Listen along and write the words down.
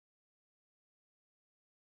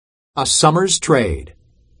A Summer's Trade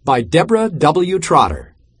by Deborah W.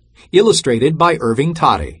 Trotter. Illustrated by Irving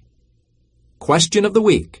Toddy. Question of the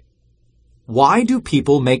Week. Why do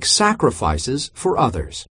people make sacrifices for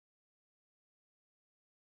others?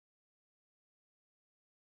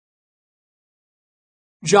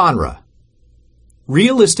 Genre.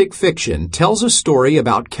 Realistic fiction tells a story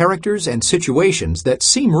about characters and situations that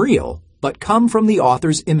seem real but come from the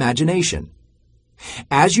author's imagination.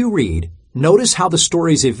 As you read, notice how the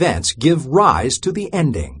story's events give rise to the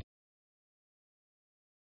ending.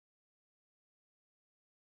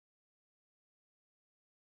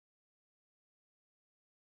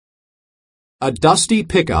 A dusty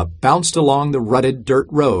pickup bounced along the rutted dirt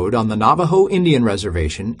road on the Navajo Indian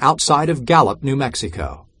Reservation outside of Gallup, New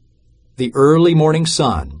Mexico. The early morning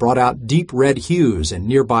sun brought out deep red hues in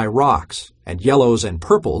nearby rocks and yellows and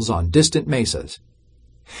purples on distant mesas.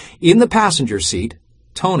 In the passenger seat,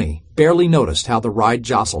 Tony barely noticed how the ride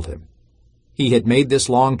jostled him. He had made this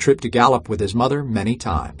long trip to Gallup with his mother many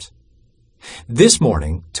times. This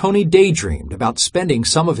morning, Tony daydreamed about spending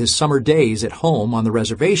some of his summer days at home on the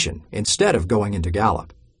reservation instead of going into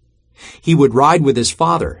Gallup. He would ride with his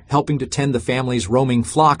father, helping to tend the family's roaming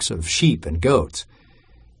flocks of sheep and goats.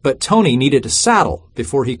 But Tony needed a saddle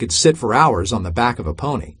before he could sit for hours on the back of a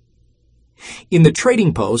pony. In the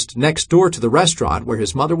trading post next door to the restaurant where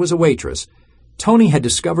his mother was a waitress, Tony had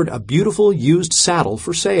discovered a beautiful used saddle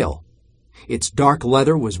for sale. Its dark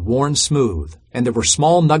leather was worn smooth, and there were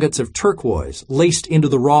small nuggets of turquoise laced into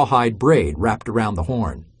the rawhide braid wrapped around the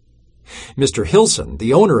horn. Mr. Hilson,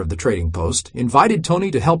 the owner of the trading post, invited Tony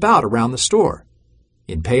to help out around the store.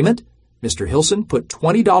 In payment, Mr. Hilson put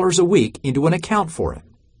 $20 a week into an account for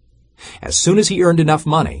him. As soon as he earned enough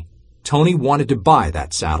money, Tony wanted to buy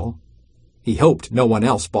that saddle. He hoped no one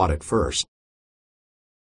else bought it first.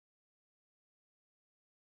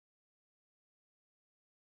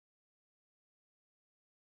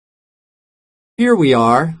 "Here we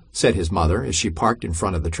are," said his mother as she parked in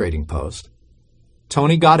front of the trading post.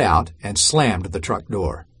 Tony got out and slammed the truck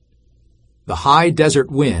door. The high desert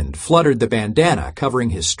wind fluttered the bandana covering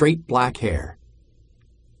his straight black hair.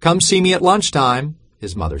 "Come see me at lunchtime,"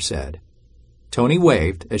 his mother said. Tony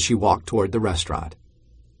waved as she walked toward the restaurant.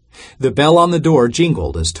 The bell on the door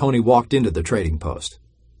jingled as Tony walked into the trading post.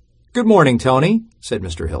 "Good morning, Tony," said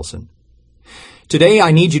Mr. Hilson. "Today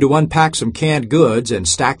I need you to unpack some canned goods and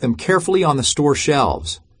stack them carefully on the store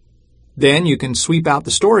shelves. Then you can sweep out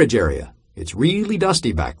the storage area. It's really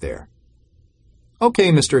dusty back there."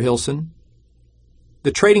 "Okay, Mr. Hilson."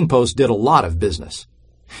 The trading post did a lot of business.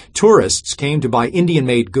 Tourists came to buy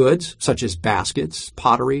Indian-made goods such as baskets,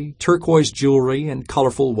 pottery, turquoise jewelry, and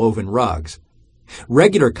colorful woven rugs.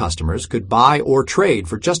 Regular customers could buy or trade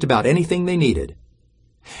for just about anything they needed.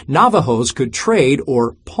 Navajos could trade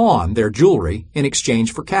or pawn their jewelry in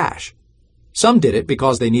exchange for cash. Some did it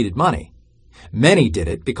because they needed money. Many did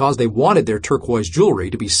it because they wanted their turquoise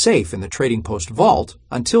jewelry to be safe in the trading post vault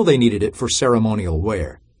until they needed it for ceremonial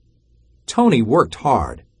wear. Tony worked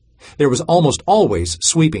hard. There was almost always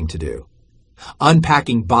sweeping to do.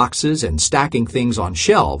 Unpacking boxes and stacking things on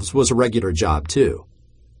shelves was a regular job, too.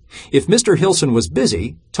 If Mr. Hilson was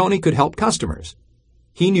busy, Tony could help customers.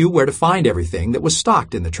 He knew where to find everything that was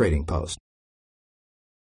stocked in the trading post.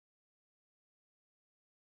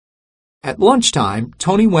 At lunchtime,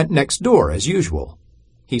 Tony went next door as usual.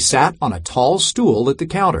 He sat on a tall stool at the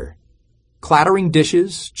counter. Clattering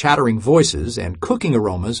dishes, chattering voices, and cooking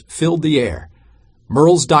aromas filled the air.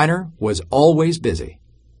 Merle's Diner was always busy.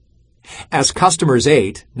 As customers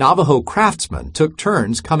ate, Navajo craftsmen took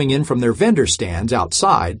turns coming in from their vendor stands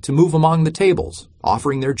outside to move among the tables,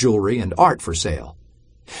 offering their jewelry and art for sale.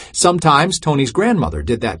 Sometimes Tony's grandmother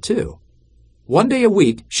did that too. One day a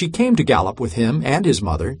week, she came to Gallup with him and his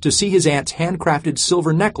mother to see his aunt's handcrafted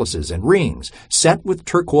silver necklaces and rings set with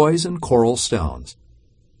turquoise and coral stones.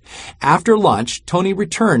 After lunch, Tony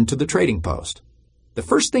returned to the trading post. The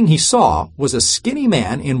first thing he saw was a skinny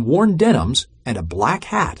man in worn denims and a black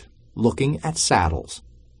hat, looking at saddles.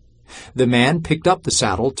 The man picked up the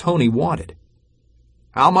saddle Tony wanted.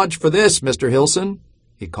 "How much for this, Mr. Hilson?"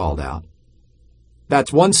 he called out.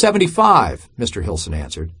 "That's $175, Mr. Hilson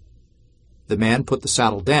answered. The man put the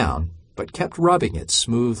saddle down, but kept rubbing its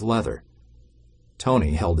smooth leather.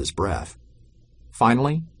 Tony held his breath.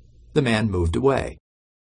 Finally, the man moved away.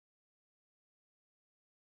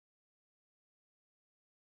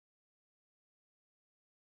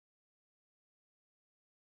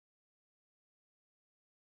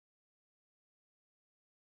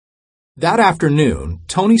 That afternoon,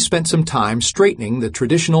 Tony spent some time straightening the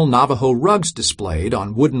traditional Navajo rugs displayed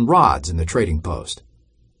on wooden rods in the trading post.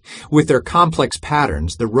 With their complex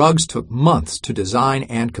patterns, the rugs took months to design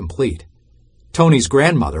and complete. Tony's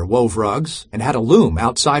grandmother wove rugs and had a loom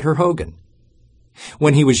outside her hogan.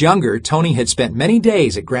 When he was younger, Tony had spent many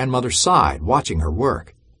days at grandmother's side watching her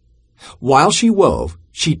work. While she wove,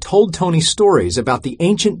 she told Tony stories about the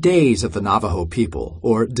ancient days of the Navajo people,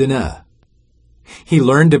 or Diné. He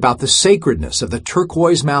learned about the sacredness of the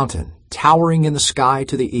turquoise mountain towering in the sky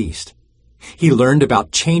to the east. He learned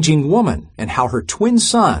about Changing Woman and how her twin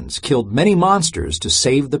sons killed many monsters to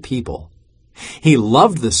save the people. He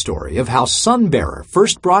loved the story of how Sunbearer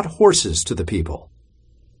first brought horses to the people.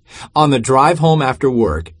 On the drive home after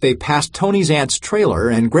work, they passed Tony's aunt's trailer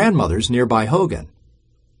and grandmother's nearby hogan.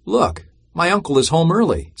 "Look, my uncle is home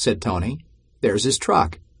early," said Tony. "There's his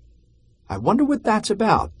truck." "I wonder what that's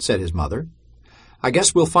about," said his mother. "I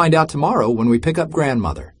guess we'll find out tomorrow when we pick up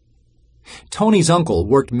grandmother." Tony's uncle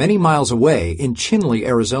worked many miles away in Chinle,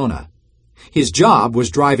 Arizona. His job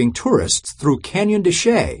was driving tourists through Canyon de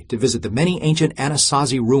Chelly to visit the many ancient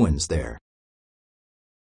Anasazi ruins there.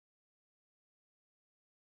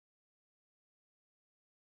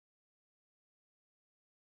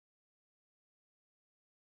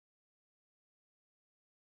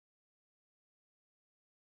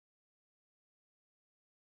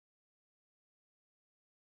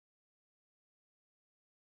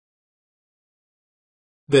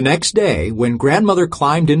 The next day, when grandmother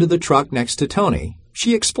climbed into the truck next to Tony,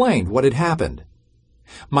 she explained what had happened.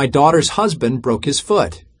 "My daughter's husband broke his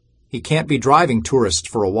foot. He can't be driving tourists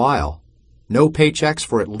for a while. No paychecks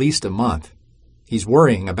for at least a month. He's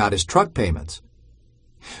worrying about his truck payments."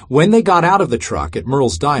 When they got out of the truck at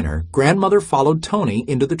Merle's Diner, grandmother followed Tony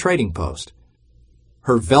into the trading post.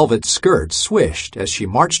 Her velvet skirt swished as she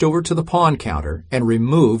marched over to the pawn counter and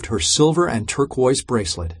removed her silver and turquoise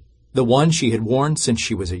bracelet, the one she had worn since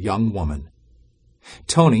she was a young woman.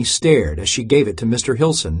 Tony stared as she gave it to Mr.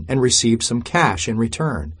 Hilson and received some cash in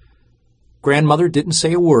return. Grandmother didn't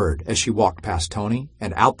say a word as she walked past Tony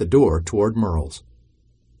and out the door toward Merle's.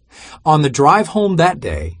 On the drive home that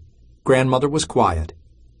day, grandmother was quiet.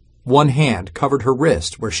 One hand covered her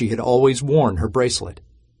wrist where she had always worn her bracelet.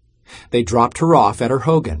 They dropped her off at her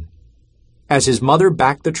hogan. As his mother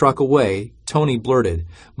backed the truck away, Tony blurted,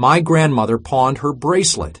 "My grandmother pawned her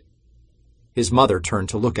bracelet." His mother turned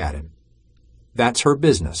to look at him. "That's her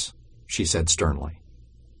business," she said sternly.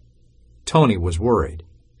 Tony was worried.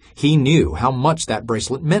 He knew how much that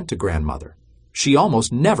bracelet meant to grandmother. She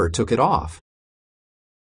almost never took it off.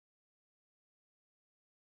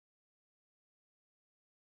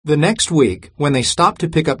 The next week, when they stopped to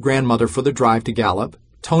pick up grandmother for the drive to Gallup,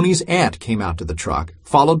 Tony's aunt came out to the truck,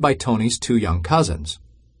 followed by Tony's two young cousins.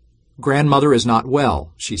 "Grandmother is not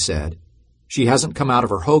well," she said. "She hasn't come out of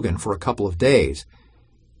her hogan for a couple of days.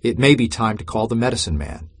 It may be time to call the medicine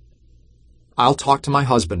man." "I'll talk to my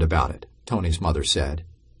husband about it," Tony's mother said.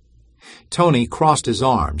 Tony crossed his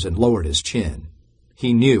arms and lowered his chin.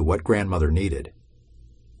 He knew what grandmother needed.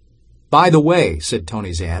 "By the way," said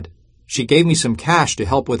Tony's aunt, "she gave me some cash to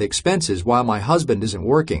help with expenses while my husband isn't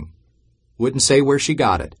working. Wouldn't say where she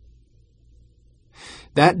got it."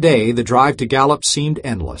 That day, the drive to Gallup seemed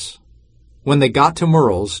endless. When they got to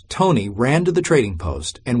Merle's, Tony ran to the trading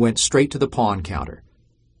post and went straight to the pawn counter.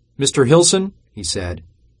 "Mr. Hilson," he said,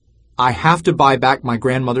 "I have to buy back my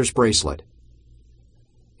grandmother's bracelet."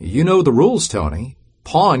 "You know the rules, Tony.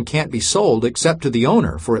 Pawn can't be sold except to the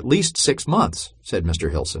owner for at least 6 months," said Mr.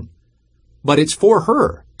 Hilson. "But it's for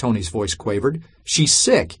her," Tony's voice quavered. "She's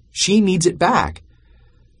sick. She needs it back."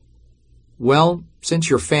 "Well, since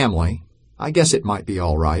you're family, I guess it might be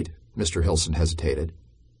all right," Mr. Hilson hesitated.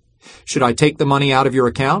 "Should I take the money out of your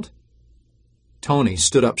account?" Tony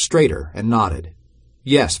stood up straighter and nodded.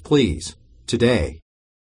 "Yes, please. Today."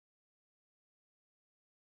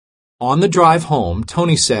 On the drive home,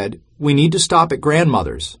 Tony said, "We need to stop at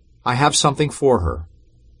grandmother's. I have something for her."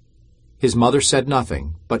 His mother said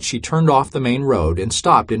nothing, but she turned off the main road and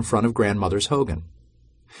stopped in front of grandmother's hogan.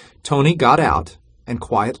 Tony got out and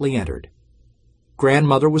quietly entered.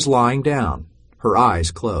 Grandmother was lying down, her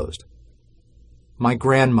eyes closed. "My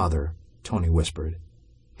grandmother," Tony whispered.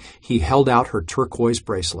 He held out her turquoise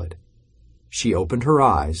bracelet. She opened her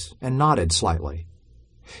eyes and nodded slightly.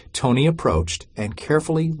 Tony approached and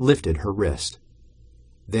carefully lifted her wrist.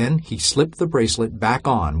 Then he slipped the bracelet back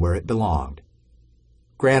on where it belonged.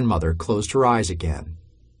 Grandmother closed her eyes again,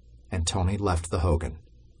 and Tony left the hogan.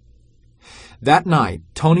 That night,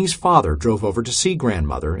 Tony's father drove over to see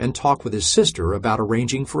grandmother and talk with his sister about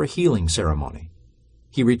arranging for a healing ceremony.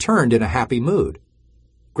 He returned in a happy mood.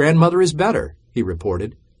 "Grandmother is better," he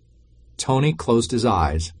reported. Tony closed his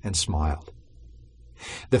eyes and smiled.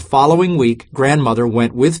 The following week, grandmother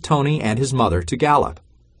went with Tony and his mother to Gallup.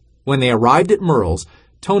 When they arrived at Merle's,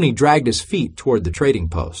 Tony dragged his feet toward the trading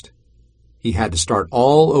post. He had to start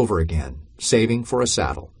all over again, saving for a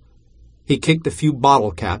saddle. He kicked a few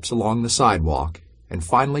bottle caps along the sidewalk and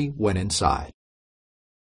finally went inside.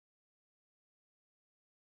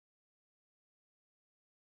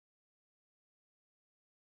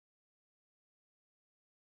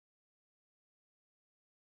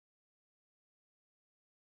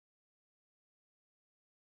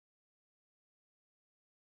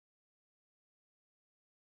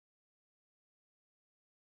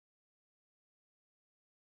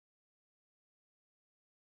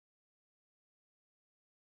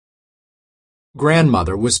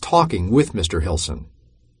 Grandmother was talking with Mr. Hilson.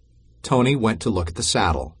 Tony went to look at the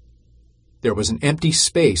saddle. There was an empty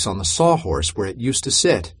space on the sawhorse where it used to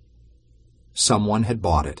sit. Someone had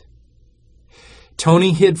bought it.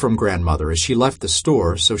 Tony hid from Grandmother as she left the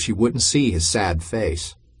store so she wouldn't see his sad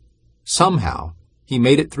face. Somehow, he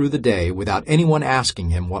made it through the day without anyone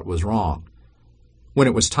asking him what was wrong. When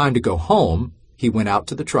it was time to go home, he went out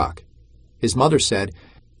to the truck. His mother said,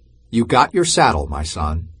 "You got your saddle, my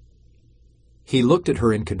son." He looked at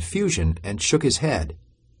her in confusion and shook his head.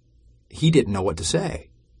 He didn't know what to say.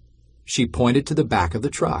 She pointed to the back of the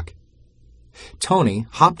truck. Tony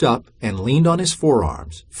hopped up and leaned on his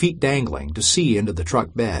forearms, feet dangling, to see into the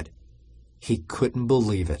truck bed. He couldn't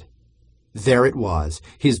believe it. There it was,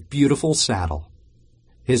 his beautiful saddle.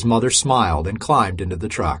 His mother smiled and climbed into the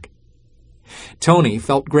truck. Tony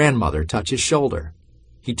felt Grandmother touch his shoulder.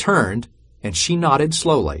 He turned, and she nodded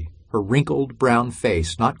slowly, her wrinkled brown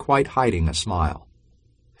face not quite hiding a smile.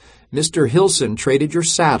 "Mr. Hilson traded your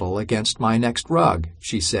saddle against my next rug,"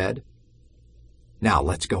 she said. "Now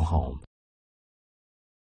let's go home."